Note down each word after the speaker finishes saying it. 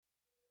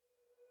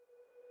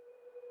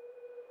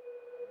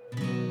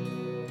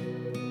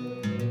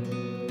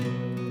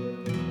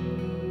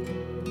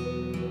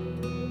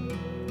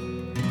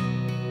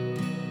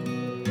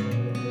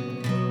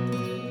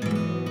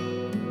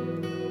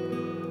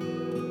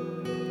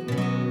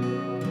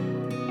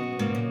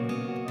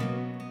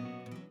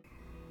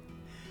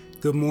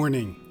Good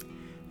morning.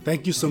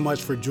 Thank you so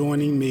much for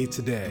joining me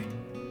today.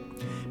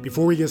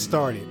 Before we get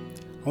started,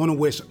 I want to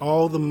wish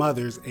all the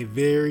mothers a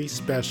very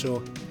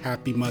special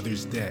Happy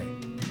Mother's Day.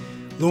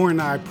 Laura and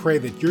I pray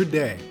that your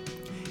day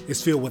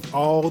is filled with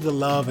all the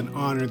love and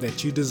honor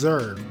that you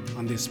deserve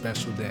on this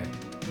special day.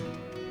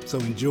 So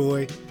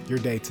enjoy your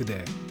day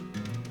today.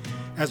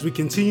 As we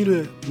continue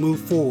to move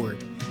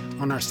forward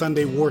on our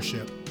Sunday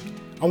worship,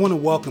 I want to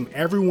welcome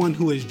everyone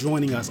who is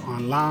joining us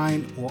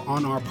online or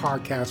on our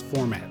podcast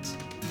formats.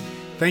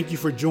 Thank you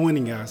for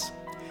joining us.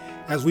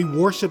 As we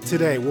worship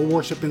today, we'll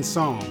worship in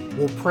song,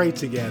 we'll pray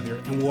together,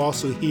 and we'll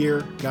also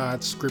hear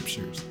God's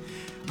scriptures.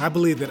 I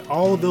believe that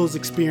all of those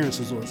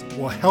experiences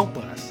will help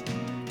us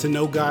to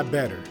know God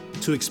better,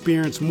 to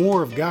experience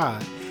more of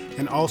God,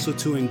 and also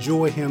to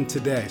enjoy Him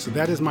today. So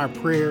that is my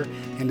prayer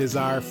and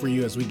desire for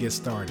you as we get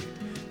started.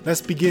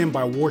 Let's begin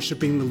by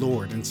worshiping the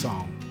Lord in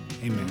song.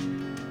 Amen.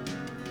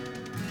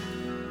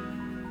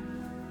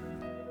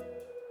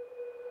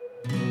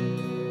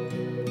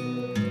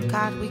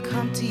 God, we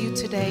come to you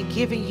today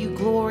giving you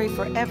glory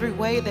for every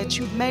way that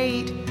you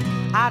made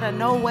out of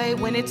no way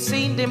when it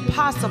seemed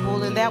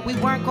impossible and that we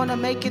weren't going to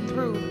make it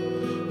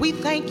through. We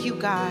thank you,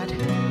 God.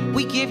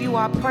 We give you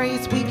our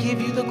praise. We give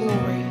you the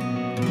glory.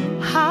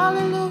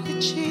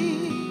 Hallelujah,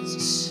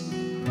 Jesus.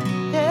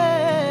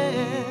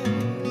 Yes.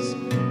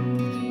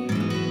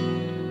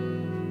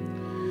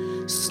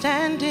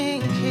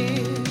 Standing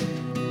here,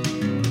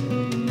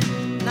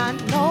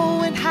 not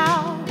knowing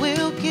how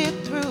we'll get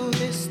through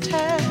this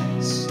test.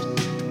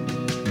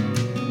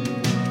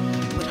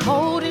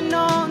 Holding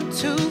on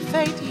to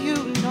faith, you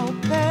know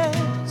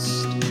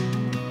best.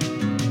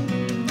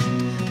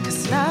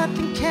 'Cause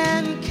nothing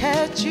can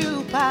catch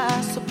you by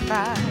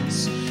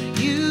surprise.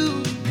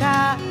 You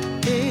got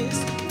this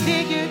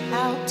figured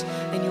out,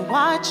 and you're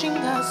watching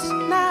us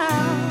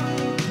now.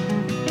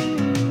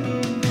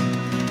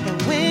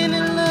 And when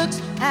it looks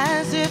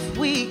as if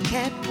we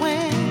can't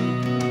win,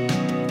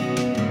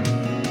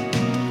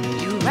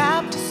 you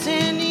wrapped us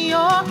in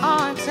your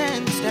arms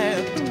and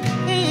stepped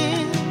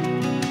in.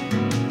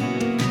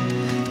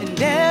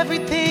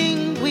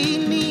 Everything we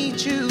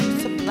need you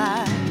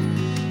supply.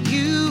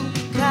 You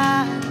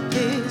got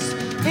this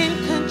in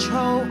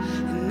control,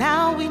 and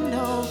now we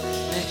know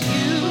that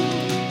you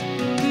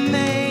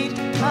made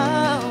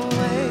a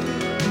way.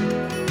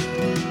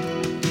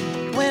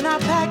 When our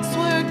backs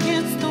were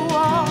against the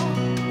wall,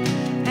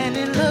 and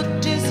it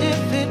looked as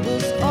if it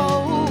was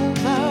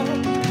over,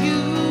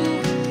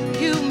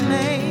 you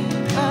made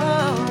a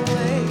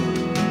way.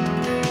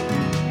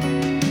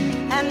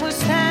 And we're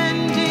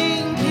standing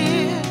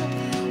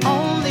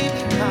only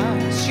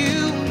because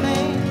you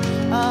made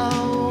a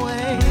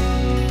way.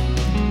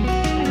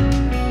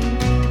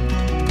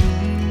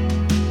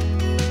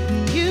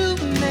 You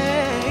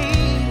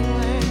made a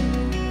way.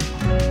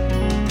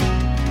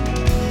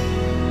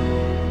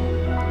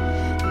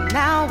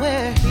 Now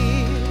we're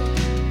here,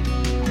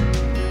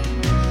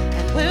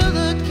 and we're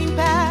looking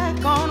back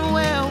on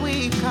where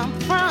we come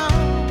from.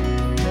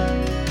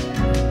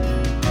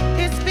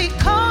 It's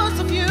because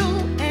of you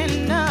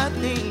and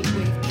nothing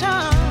we've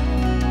done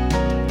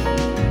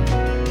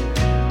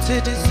to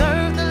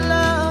deserve the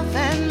love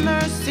and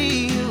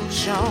mercy you've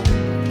shown.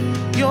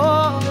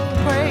 Your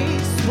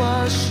grace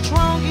was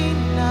strong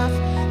enough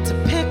to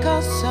pick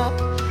us up,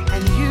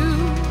 and you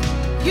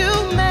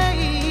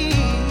made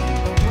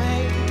a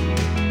way.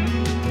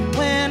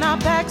 When our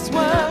backs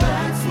were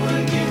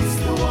against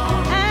the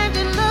wall, and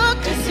it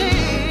looked as if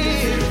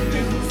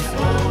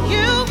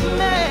you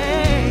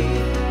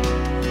made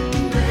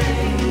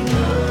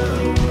a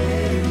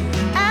way.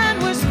 And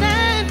we're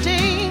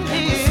standing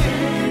here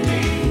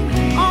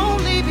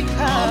only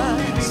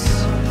because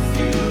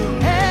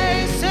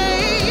hey, say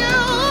you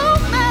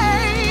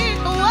made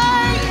a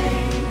way.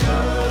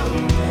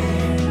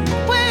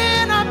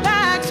 When our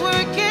backs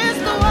were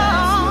against the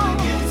wall,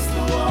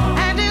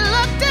 and it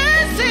looked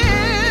as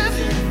if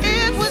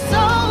it was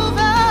over.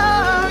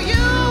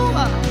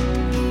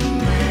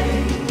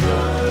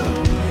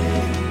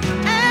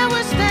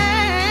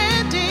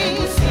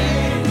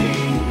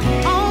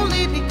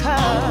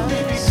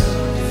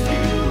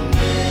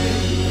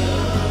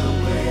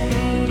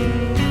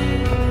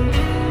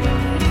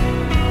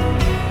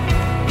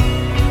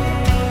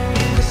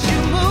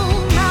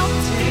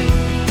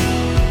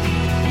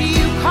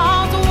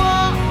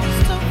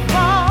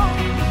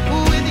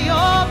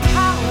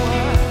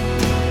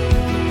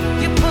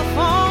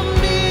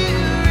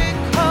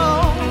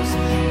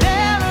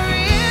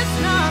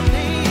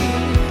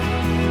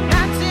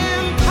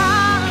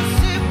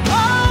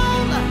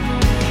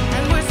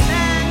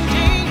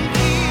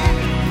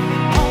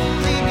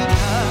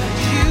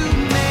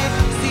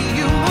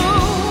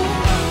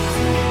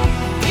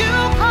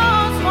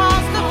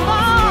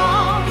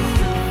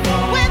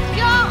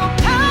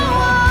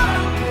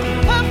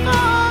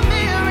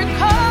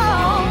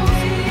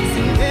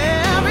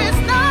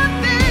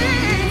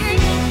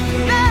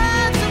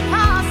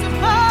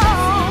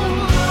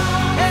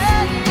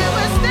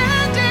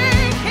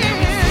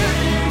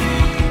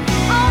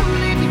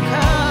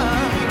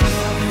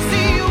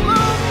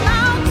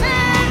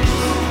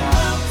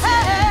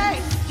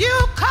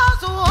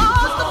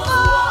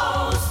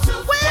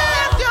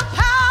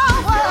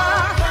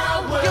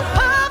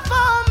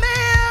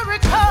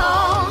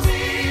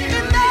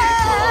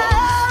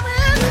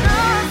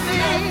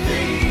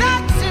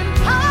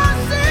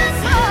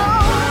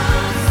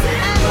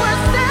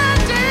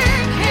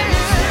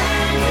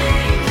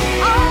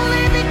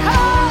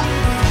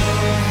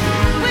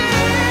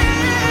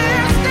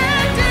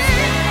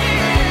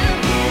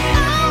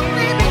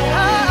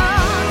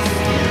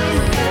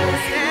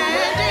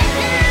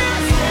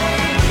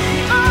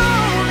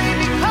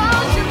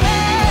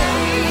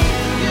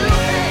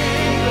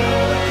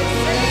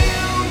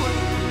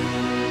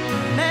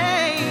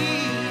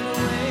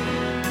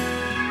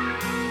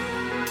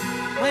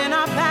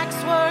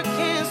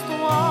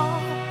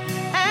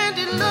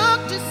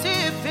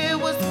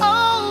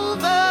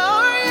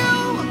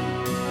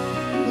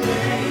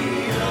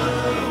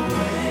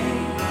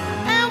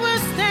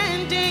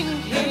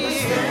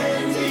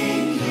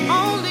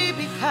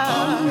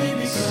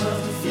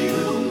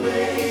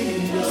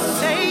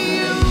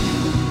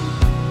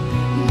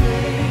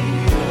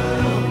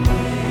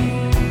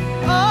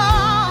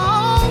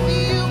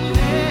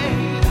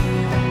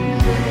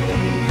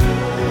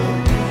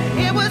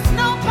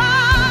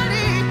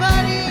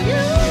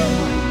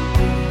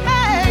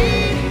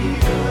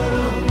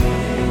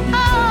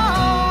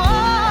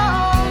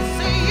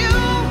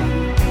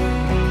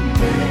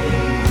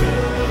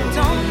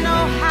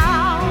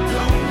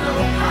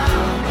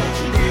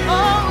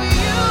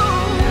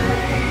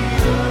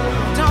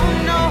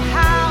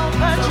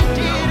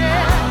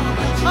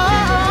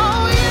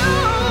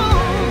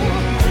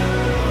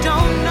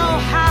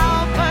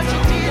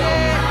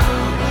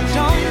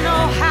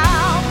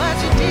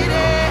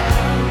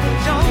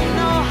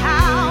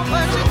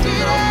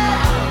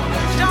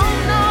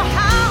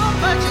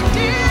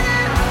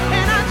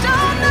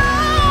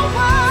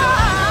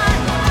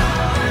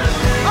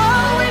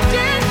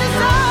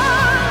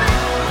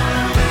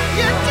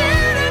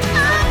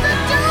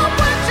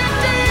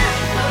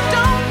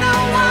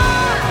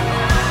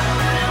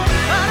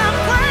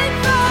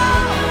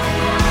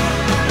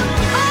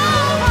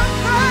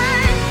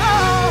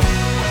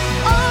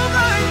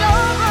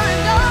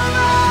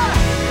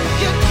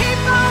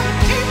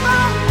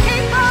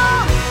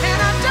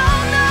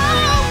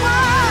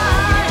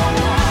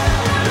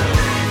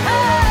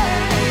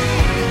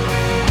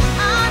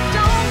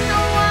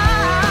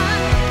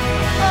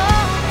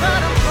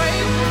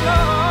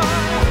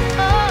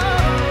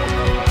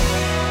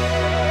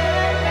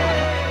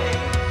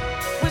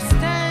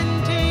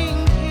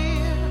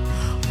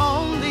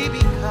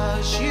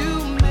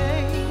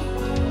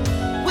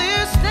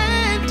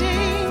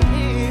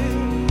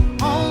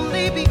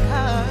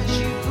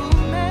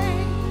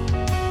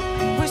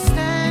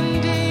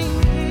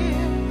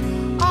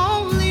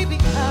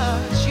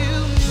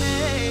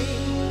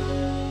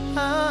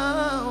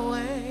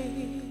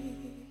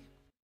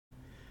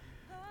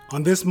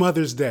 On this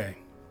Mother's Day,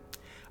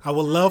 I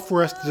would love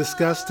for us to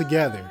discuss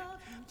together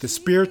the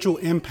spiritual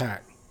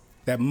impact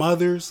that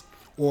mothers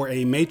or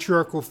a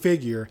matriarchal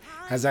figure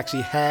has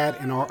actually had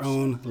in our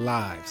own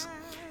lives.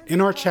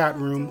 In our chat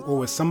room or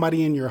with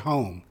somebody in your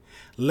home,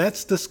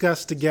 let's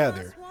discuss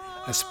together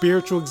a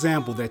spiritual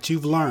example that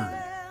you've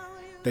learned,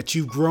 that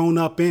you've grown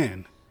up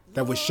in,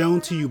 that was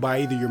shown to you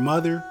by either your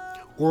mother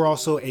or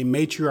also a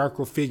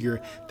matriarchal figure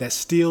that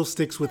still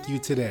sticks with you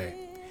today.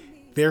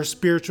 Their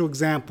spiritual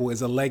example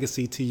is a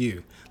legacy to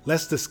you.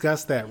 Let's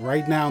discuss that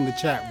right now in the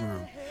chat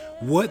room.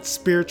 What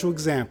spiritual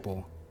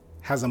example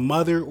has a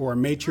mother or a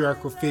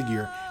matriarchal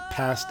figure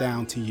passed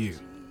down to you?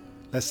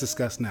 Let's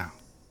discuss now.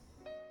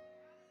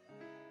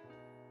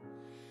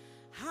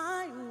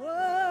 I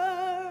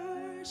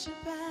worship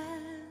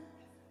and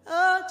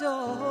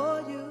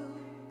adore you.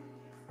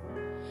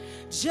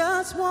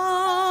 Just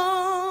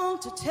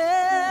want to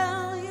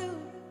tell you,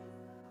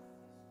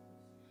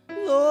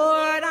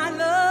 Lord, I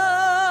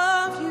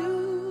love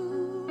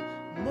you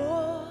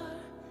more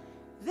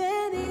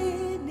than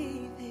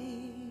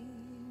anything.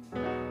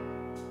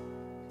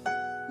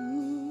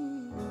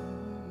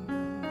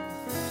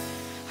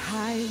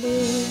 I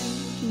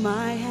lift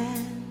my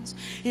hands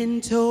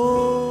in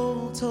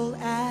total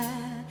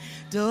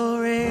adoration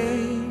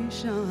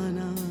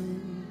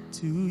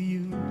unto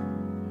you.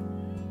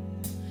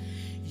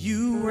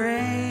 You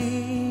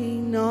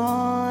reign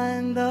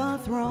on the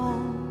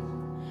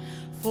throne,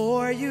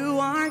 for you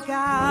are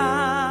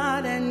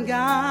God and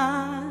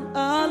God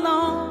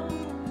alone.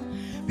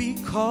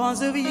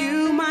 Because of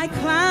you, my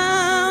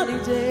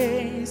cloudy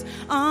days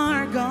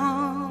are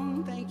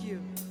gone. Thank you.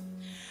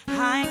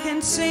 I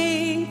can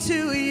sing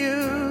to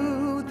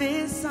you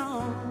this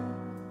song.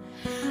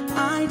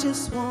 I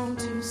just want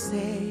to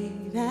say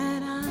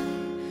that I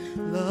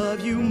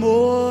love you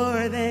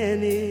more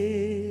than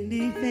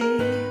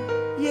anything.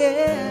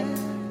 Yeah.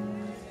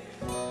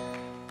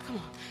 Come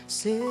on,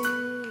 say, I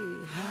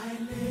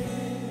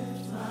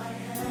lift my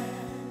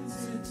hands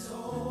in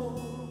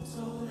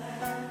total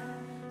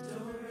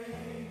adoration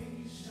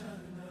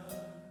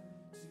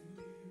unto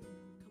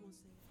you.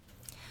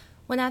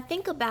 When I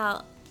think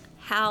about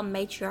how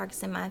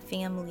matriarchs in my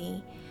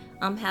family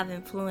have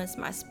influenced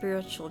my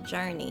spiritual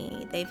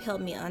journey, they've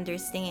helped me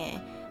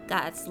understand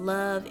God's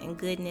love and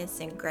goodness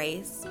and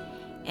grace,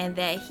 and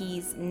that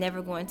He's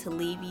never going to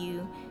leave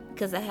you,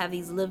 because I have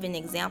these living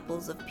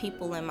examples of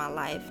people in my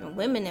life and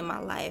women in my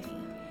life.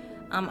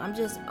 I'm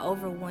just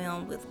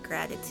overwhelmed with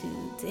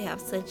gratitude to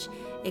have such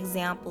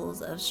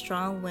examples of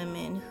strong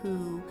women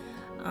who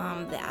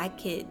that I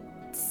could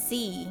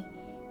see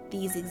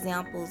these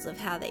examples of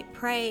how they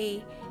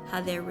pray, how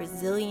they're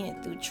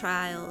resilient through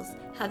trials,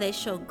 how they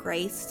show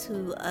grace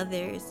to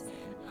others.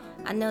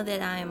 I know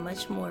that I am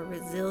much more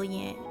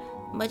resilient,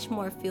 much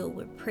more filled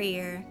with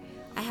prayer.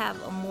 I have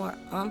a more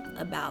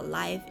about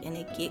life and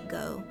a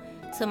get-go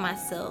to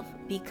myself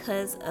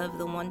because of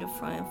the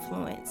wonderful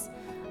influence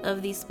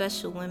of these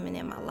special women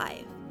in my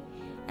life.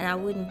 And I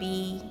wouldn't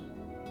be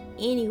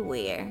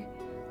anywhere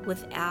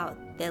without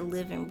that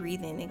living,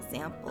 breathing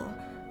example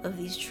of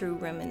these true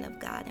women of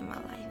God in my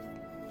life.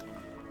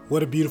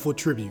 What a beautiful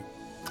tribute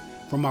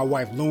from my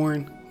wife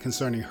Lauren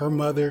concerning her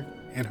mother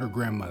and her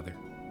grandmother.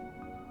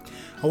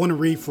 I want to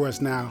read for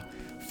us now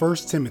 1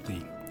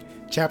 Timothy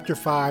chapter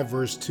 5,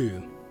 verse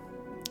 2.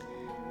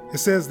 It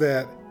says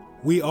that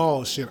we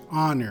all should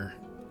honor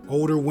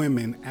older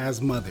women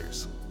as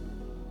mothers,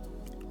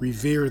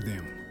 revere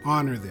them,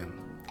 honor them,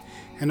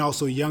 and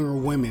also younger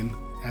women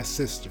as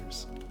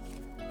sisters.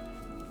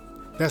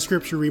 That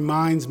scripture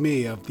reminds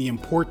me of the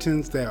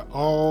importance that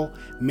all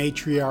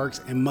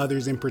matriarchs and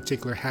mothers in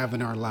particular have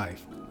in our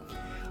life.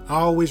 I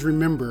always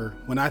remember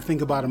when I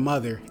think about a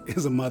mother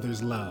is a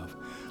mother's love.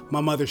 My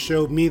mother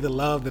showed me the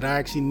love that I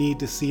actually need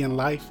to see in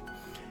life,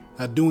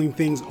 doing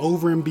things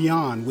over and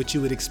beyond what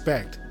you would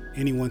expect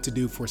anyone to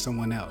do for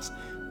someone else.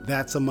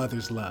 That's a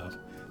mother's love.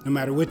 No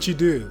matter what you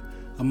do,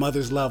 a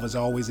mother's love is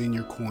always in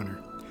your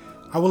corner.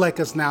 I would like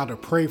us now to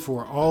pray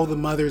for all the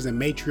mothers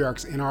and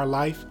matriarchs in our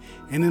life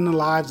and in the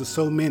lives of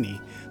so many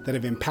that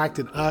have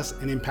impacted us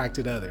and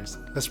impacted others.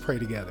 Let's pray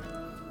together.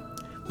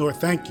 Lord,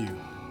 thank you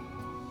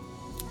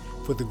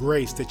for the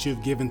grace that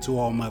you've given to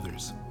all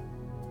mothers,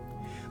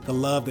 the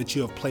love that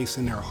you have placed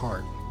in their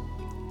heart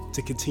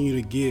to continue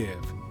to give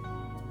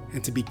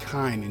and to be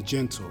kind and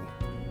gentle,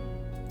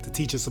 to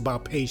teach us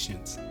about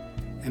patience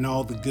and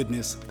all the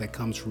goodness that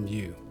comes from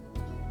you.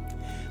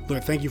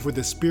 Lord, thank you for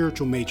the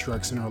spiritual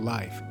matriarchs in our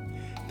life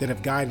that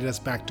have guided us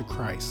back to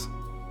Christ,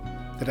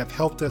 that have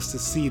helped us to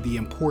see the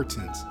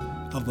importance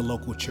of the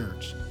local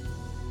church.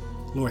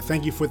 Lord,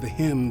 thank you for the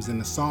hymns and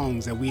the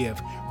songs that we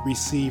have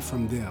received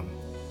from them.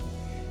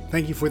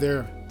 Thank you for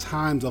their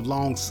times of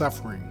long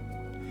suffering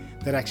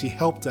that actually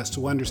helped us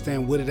to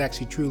understand what it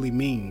actually truly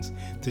means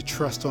to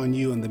trust on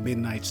you in the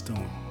midnight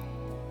storm.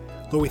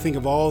 Lord, we think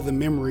of all the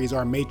memories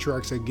our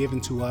matriarchs have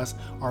given to us,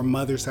 our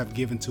mothers have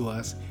given to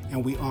us,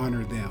 and we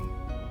honor them.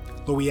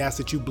 Lord, we ask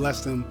that you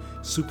bless them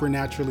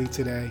supernaturally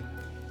today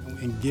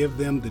and give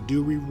them the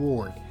due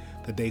reward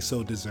that they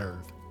so deserve.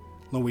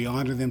 Lord, we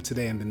honor them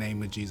today in the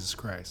name of Jesus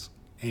Christ.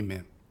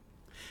 Amen.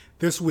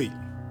 This week,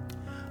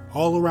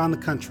 all around the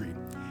country,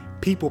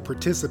 people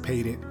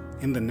participated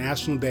in the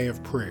National Day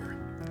of Prayer.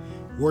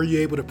 Were you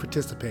able to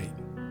participate?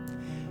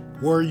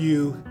 Were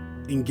you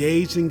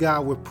engaged in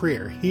God with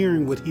prayer,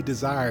 hearing what He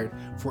desired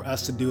for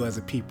us to do as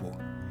a people?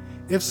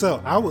 If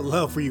so, I would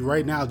love for you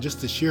right now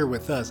just to share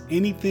with us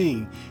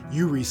anything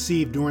you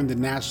received during the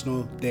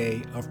National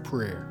Day of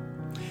Prayer.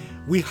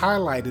 We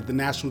highlighted the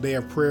National Day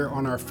of Prayer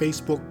on our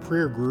Facebook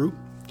prayer group,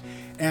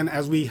 and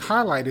as we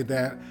highlighted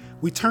that,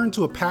 we turned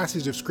to a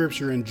passage of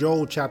scripture in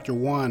Joel chapter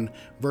 1,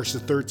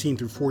 verses 13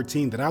 through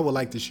 14 that I would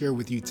like to share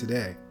with you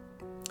today.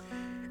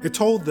 It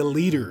told the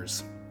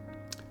leaders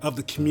of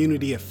the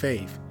community of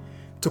faith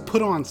to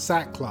put on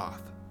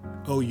sackcloth,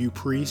 O you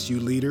priests, you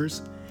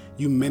leaders,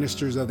 you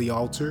ministers of the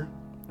altar,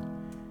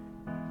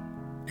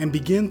 and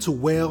begin to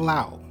wail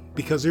out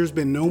because there's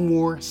been no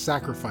more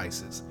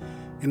sacrifices.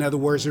 In other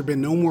words, there's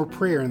been no more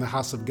prayer in the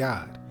house of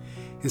God.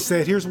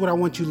 Instead, here's what I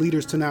want you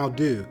leaders to now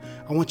do.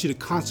 I want you to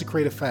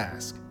consecrate a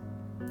fast.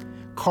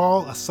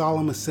 Call a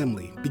solemn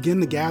assembly. Begin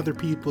to gather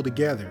people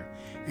together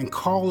and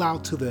call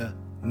out to the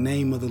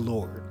name of the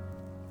Lord.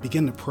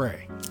 Begin to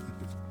pray.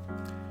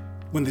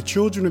 When the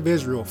children of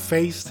Israel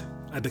faced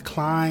a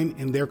decline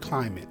in their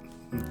climate,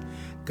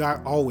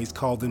 God always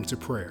called them to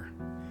prayer.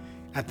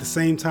 At the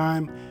same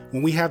time,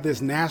 when we have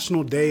this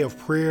National Day of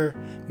Prayer,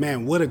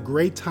 man, what a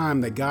great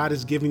time that God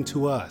is giving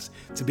to us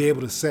to be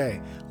able to say,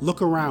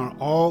 look around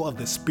all of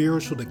the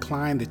spiritual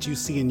decline that you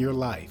see in your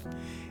life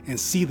and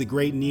see the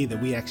great need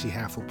that we actually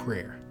have for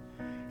prayer.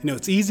 You know,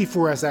 it's easy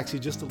for us actually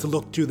just to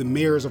look through the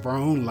mirrors of our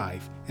own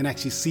life and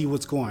actually see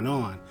what's going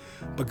on.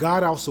 But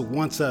God also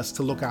wants us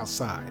to look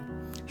outside.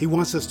 He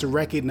wants us to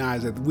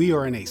recognize that we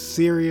are in a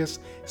serious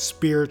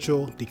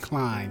spiritual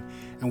decline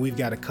and we've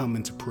got to come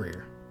into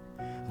prayer.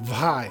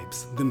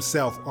 Vibes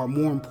themselves are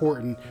more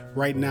important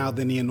right now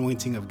than the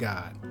anointing of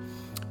God.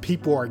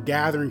 People are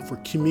gathering for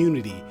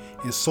community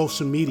in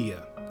social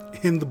media,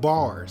 in the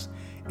bars,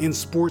 in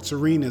sports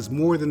arenas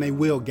more than they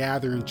will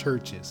gather in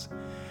churches.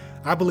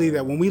 I believe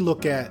that when we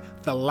look at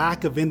the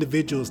lack of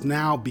individuals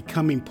now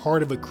becoming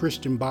part of a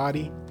Christian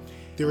body,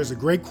 there is a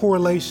great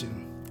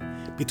correlation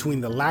between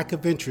the lack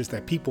of interest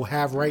that people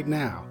have right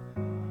now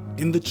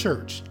in the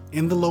church,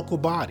 in the local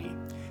body,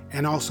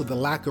 and also the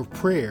lack of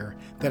prayer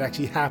that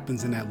actually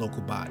happens in that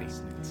local body.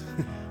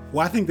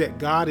 Well, I think that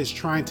God is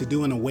trying to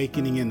do an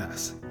awakening in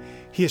us.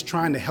 He is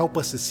trying to help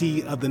us to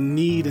see of the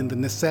need and the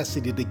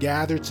necessity to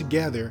gather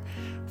together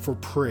for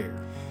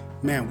prayer.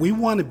 Man, we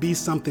want to be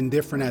something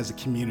different as a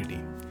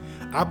community.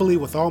 I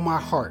believe with all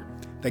my heart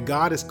that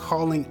God is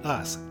calling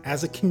us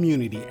as a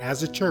community,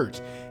 as a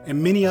church,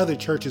 and many other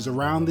churches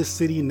around this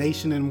city,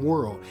 nation, and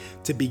world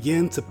to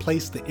begin to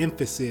place the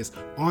emphasis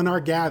on our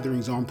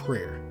gatherings on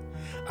prayer.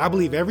 I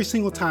believe every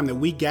single time that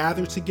we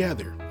gather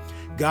together,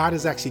 God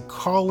is actually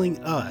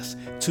calling us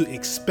to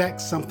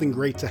expect something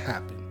great to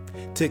happen,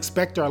 to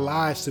expect our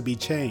lives to be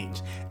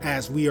changed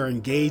as we are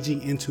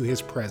engaging into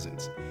His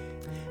presence.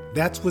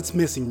 That's what's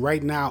missing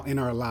right now in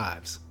our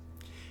lives.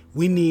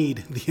 We need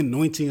the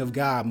anointing of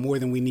God more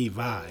than we need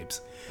vibes.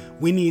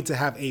 We need to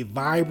have a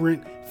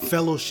vibrant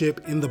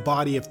fellowship in the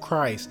body of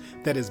Christ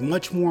that is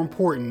much more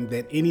important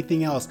than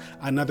anything else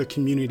another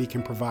community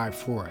can provide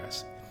for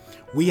us.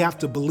 We have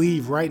to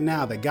believe right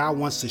now that God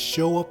wants to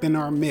show up in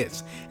our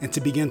midst and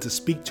to begin to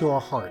speak to our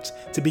hearts,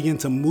 to begin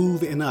to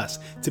move in us,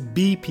 to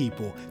be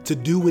people, to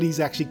do what He's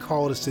actually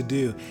called us to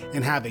do,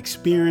 and have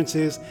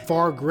experiences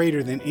far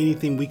greater than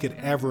anything we could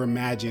ever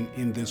imagine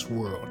in this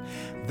world.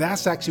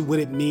 That's actually what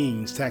it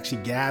means to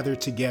actually gather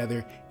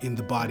together in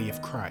the body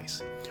of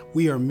Christ.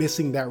 We are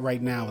missing that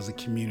right now as a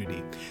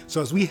community. So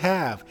as we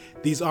have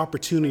these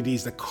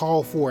opportunities to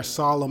call for a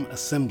solemn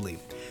assembly,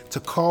 to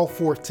call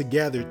forth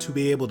together to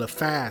be able to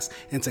fast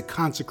and to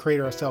consecrate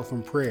ourselves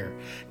in prayer,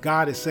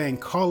 God is saying,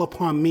 call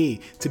upon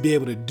me to be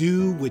able to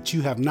do what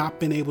you have not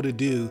been able to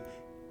do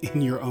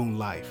in your own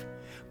life.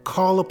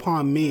 Call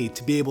upon me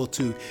to be able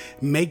to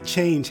make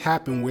change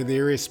happen where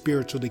there is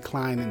spiritual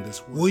decline in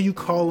this world. Will you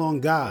call on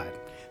God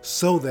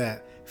so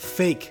that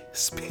fake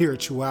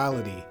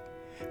spirituality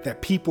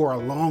that people are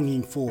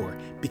longing for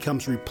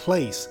becomes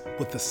replaced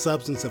with the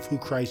substance of who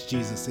Christ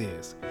Jesus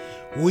is?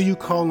 Will you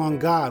call on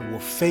God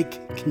with fake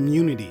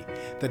community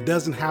that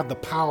doesn't have the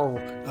power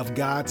of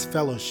God's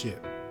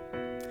fellowship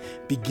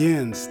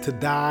begins to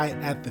die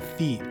at the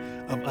feet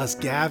of us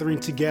gathering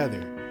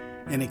together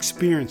and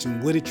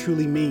experiencing what it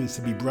truly means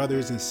to be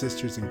brothers and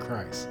sisters in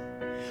Christ?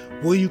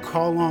 Will you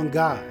call on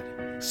God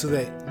so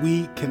that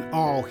we can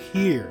all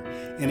hear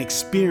and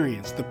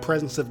experience the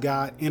presence of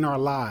God in our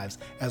lives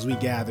as we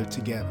gather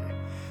together?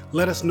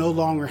 Let us no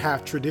longer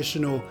have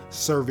traditional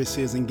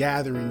services and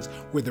gatherings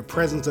where the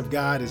presence of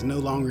God is no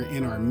longer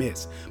in our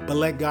midst, but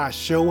let God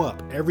show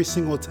up every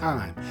single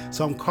time.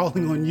 So I'm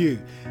calling on you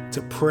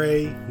to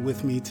pray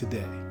with me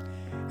today.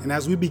 And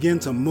as we begin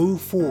to move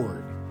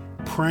forward,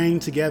 praying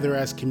together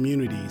as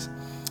communities,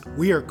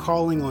 we are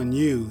calling on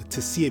you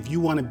to see if you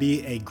want to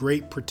be a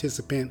great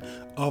participant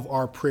of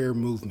our prayer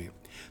movement.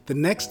 The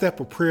next step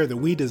of prayer that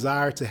we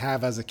desire to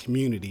have as a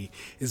community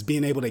is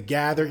being able to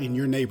gather in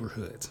your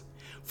neighborhoods.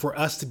 for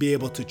us to be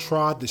able to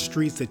trod the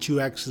streets that you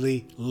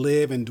actually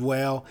live and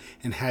dwell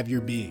and have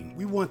your being.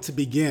 We want to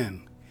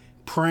begin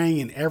praying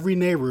in every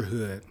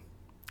neighborhood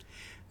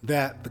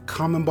that the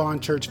Common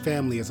Bond Church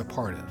family is a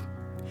part of.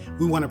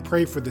 We want to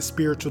pray for the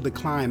spiritual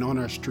decline on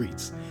our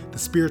streets, the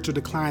spiritual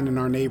decline in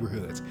our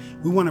neighborhoods.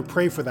 We want to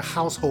pray for the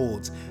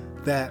households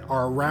that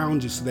are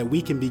around you so that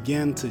we can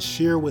begin to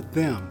share with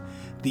them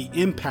the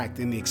impact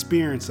and the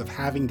experience of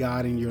having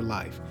God in your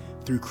life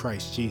through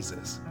Christ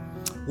Jesus.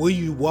 Will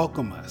you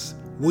welcome us?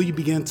 Will you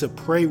begin to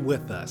pray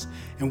with us?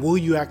 And will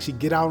you actually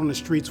get out on the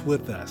streets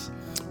with us?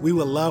 We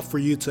would love for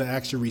you to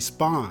actually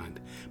respond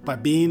by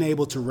being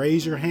able to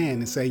raise your hand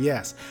and say,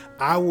 yes,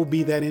 I will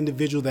be that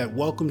individual that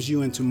welcomes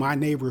you into my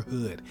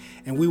neighborhood.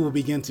 And we will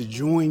begin to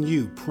join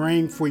you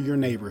praying for your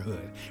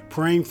neighborhood,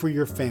 praying for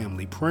your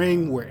family,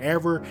 praying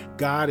wherever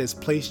God has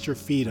placed your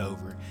feet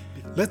over.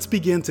 Let's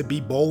begin to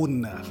be bold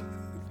enough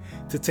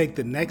to take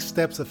the next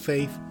steps of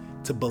faith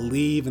to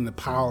believe in the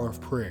power of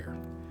prayer.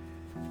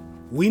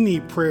 We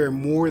need prayer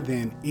more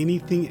than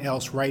anything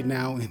else right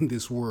now in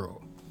this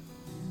world.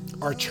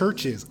 Our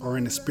churches are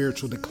in a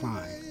spiritual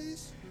decline.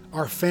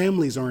 Our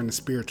families are in a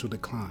spiritual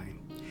decline.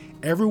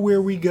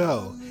 Everywhere we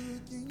go,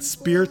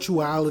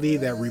 spirituality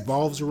that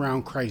revolves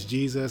around Christ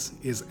Jesus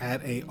is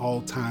at an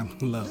all-time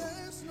low.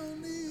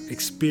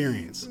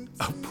 Experience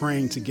of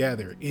praying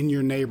together in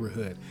your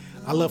neighborhood.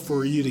 I'd love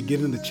for you to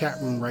get in the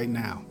chat room right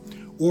now.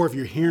 Or if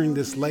you're hearing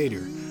this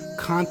later,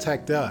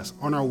 contact us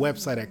on our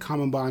website at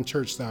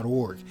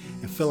commonbondchurch.org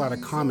and fill out a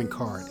comment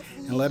card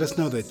and let us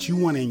know that you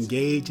want to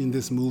engage in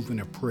this movement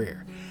of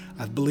prayer.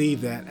 I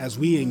believe that as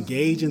we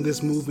engage in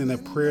this movement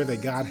of prayer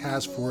that God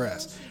has for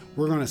us,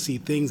 we're going to see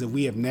things that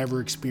we have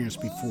never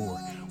experienced before.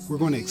 We're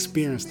going to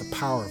experience the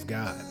power of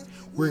God.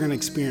 We're going to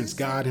experience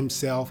God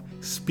himself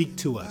speak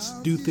to us,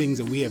 do things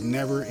that we have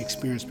never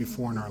experienced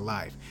before in our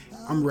life.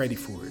 I'm ready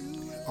for it.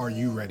 Are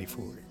you ready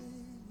for it?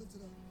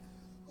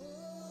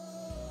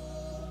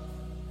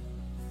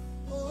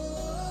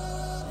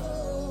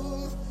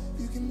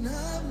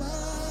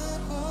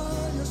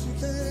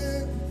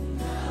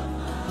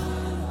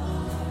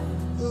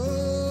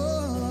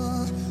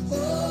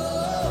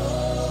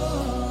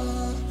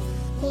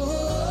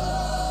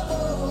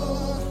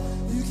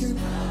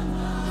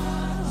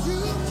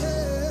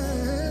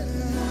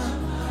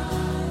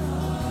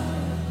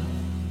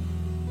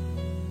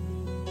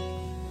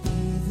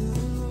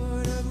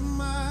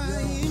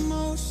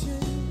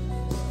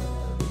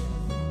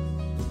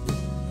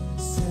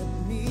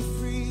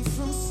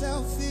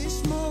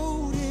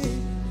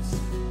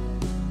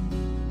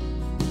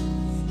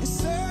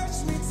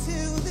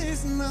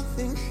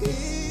 Nothing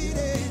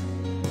hidden,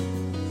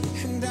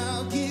 and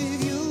I'll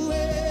give you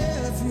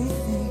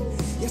everything.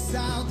 Yes,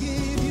 I'll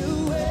give